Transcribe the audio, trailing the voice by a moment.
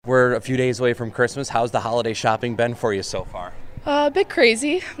are a few days away from Christmas. How's the holiday shopping been for you so far? A bit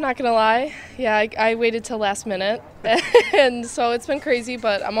crazy, I'm not gonna lie. Yeah, I waited till last minute, and so it's been crazy,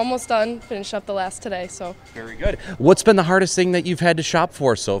 but I'm almost done. Finished up the last today, so. Very good. What's been the hardest thing that you've had to shop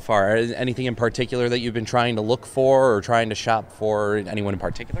for so far? Anything in particular that you've been trying to look for or trying to shop for? Anyone in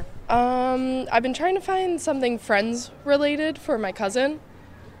particular? I've been trying to find something Friends related for my cousin,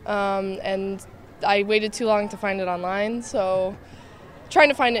 and I waited too long to find it online, so trying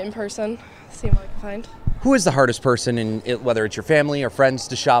to find it in person, see what I can find. Who is the hardest person, whether it's your family or friends,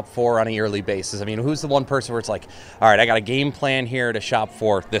 to shop for on a yearly basis? I mean, who's the one person where it's like, all right, I got a game plan here to shop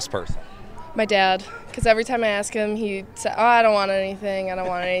for this person? My dad, because every time I ask him, he said, oh, I don't want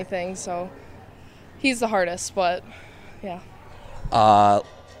anything, so he's the hardest, but yeah.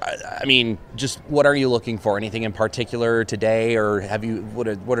 I mean, just what are you looking for? Anything in particular today, or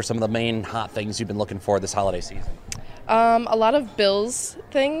what are some of the main hot things you've been looking for this holiday season? A lot of Bills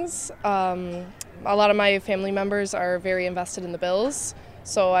things. A lot of my family members are very invested in the Bills,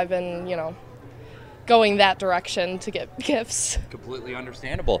 so I've been, going that direction to get gifts. Completely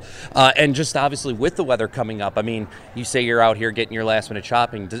understandable. And just obviously with the weather coming up, I mean, you say you're out here getting your last minute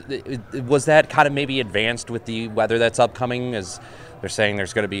shopping. Was that kind of maybe advanced with the weather that's upcoming, as they're saying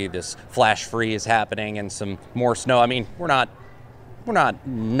there's going to be this flash freeze happening and some more snow? I mean, we're not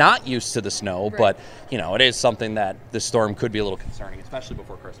used to the snow, right. But, it is something that this storm could be a little concerning, especially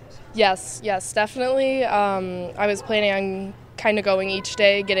before Christmas. Yes, definitely. I was planning on kind of going each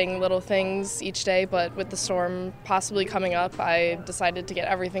day, getting little things each day, but with the storm possibly coming up, I decided to get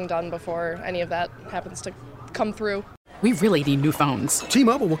everything done before any of that happens to come through. We really need new phones.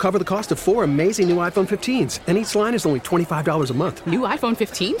 T-Mobile will cover the cost of 4 amazing new iPhone 15s, and each line is only $25 a month. New iPhone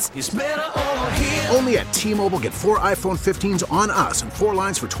 15s? It's better over here. Only at T-Mobile, get 4 iPhone 15s on us and 4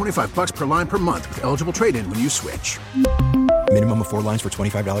 lines for $25 per line per month with eligible trade-in when you switch. Minimum of 4 lines for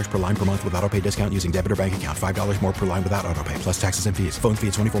 $25 per line per month with autopay discount using debit or bank account. $5 more per line without autopay, plus taxes and fees. Phone fee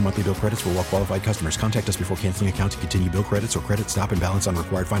at 24 monthly bill credits for well-qualified customers. Contact us before canceling account to continue bill credits or credit stop and balance on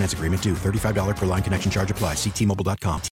required finance agreement due. $35 per line connection charge applies. See T-Mobile.com.